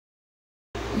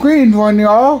Greetings, one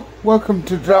y'all. Welcome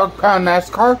to Dog Pound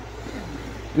NASCAR.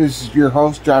 This is your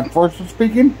host, John Forster,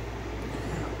 speaking.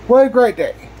 What a great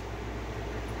day.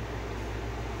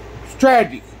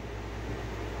 Strategy.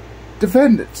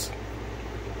 Defendants.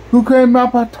 Who came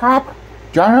up on top?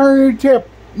 John Hunter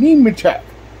Nemechek.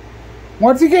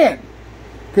 Once again,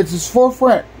 gets his fourth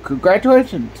win.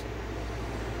 Congratulations.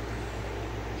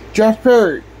 Josh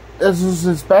Perry. This was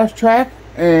his best track,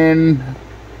 and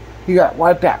he got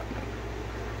wiped out.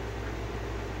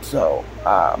 So,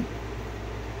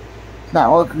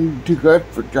 not looking too good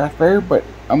for Josh Perry, but,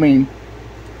 I mean,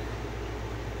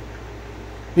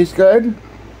 he's good.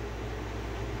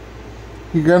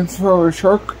 He comes from a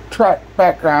short track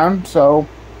background, so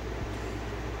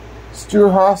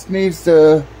Stuart Haas needs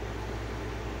to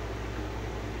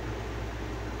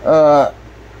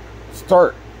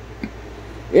start.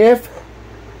 If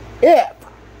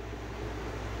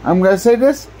I'm gonna say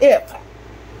this, if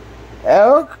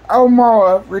Eric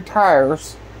Almirola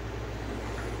retires,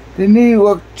 then he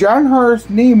look John Hunter's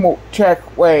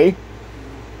Nemechek way.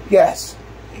 Yes,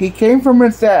 he came from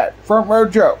his dad, Front Row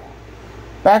Joe,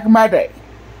 back in my day.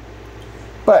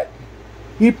 But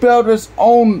he built his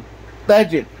own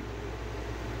legend.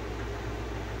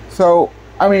 So,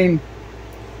 I mean,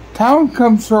 talent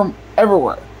comes from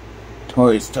everywhere.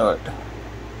 Toy Story.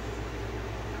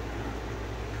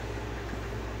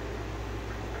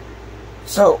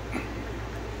 So,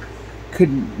 could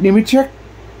Nemechek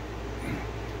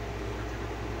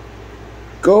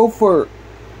go for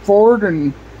Ford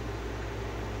and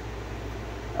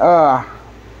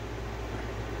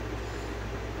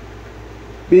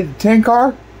be the 10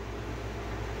 car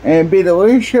and be the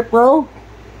leadership role?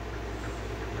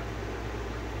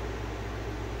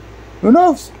 Who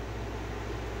knows?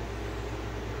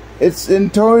 It's in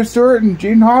Tony Stewart and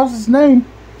Gene Haas's name.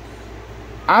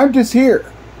 I'm just here.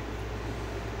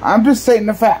 I'm just stating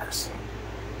the facts.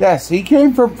 Yes, he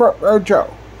came from Front Row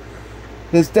Joe,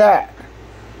 his dad.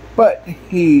 But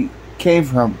he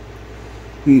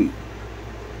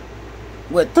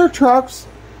went through trucks,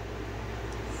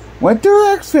 went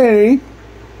through Xfinity,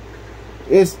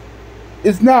 is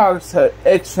now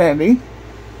Xfinity,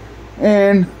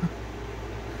 and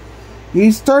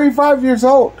he's 35 years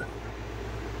old.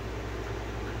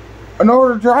 An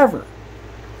older driver.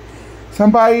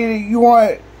 Somebody that you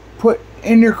want to put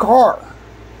in your car.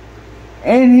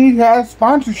 And he has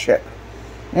sponsorship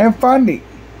and funding.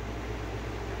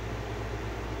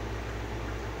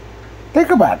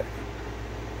 Think about it.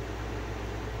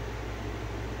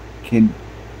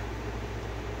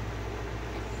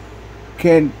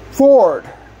 Can Ford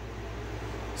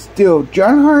steal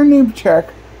John Hunter Nemechek,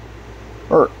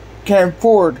 or can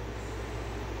Ford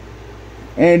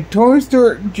and Tony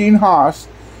Stewart and Gene Haas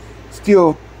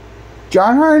steal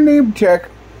John Hunter Nemechek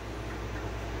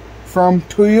from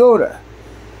Toyota?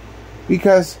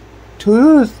 Because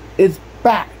Toyota is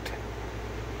backed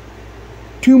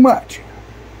too much.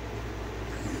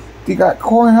 They got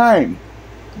Corey Hine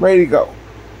ready to go.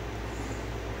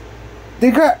 They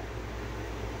got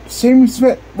Sammy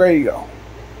Smith ready to go.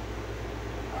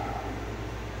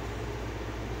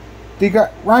 They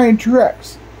got Ryan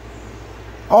Truex.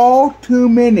 All too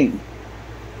many.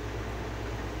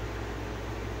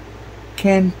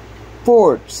 Can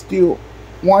Ford steal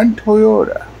one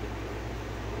Toyota?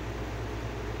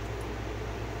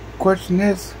 Question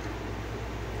is,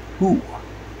 who?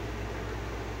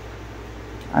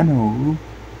 I know who.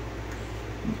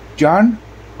 John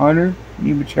Hunter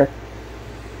Nemechek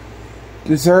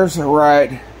deserves a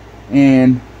ride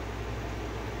in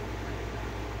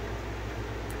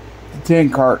the 10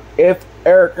 car if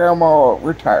Eric Almirola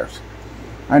retires.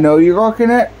 I know you're looking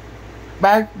at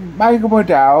Michael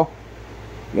McDowell.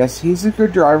 Yes, he's a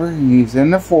good driver. He's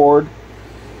in the Ford.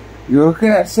 You're looking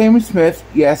at Sammy Smith.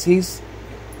 Yes, he's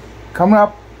coming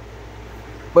up,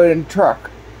 but in truck.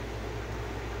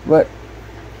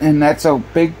 And that's a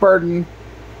big burden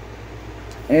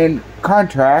in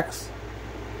contracts.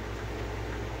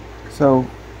 So,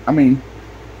 I mean,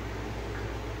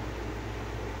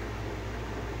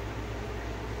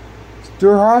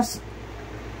 Stuart Haas,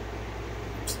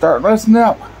 start listening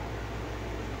up.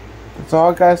 That's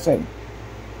all I gotta say.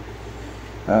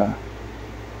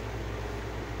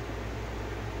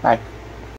 Bye.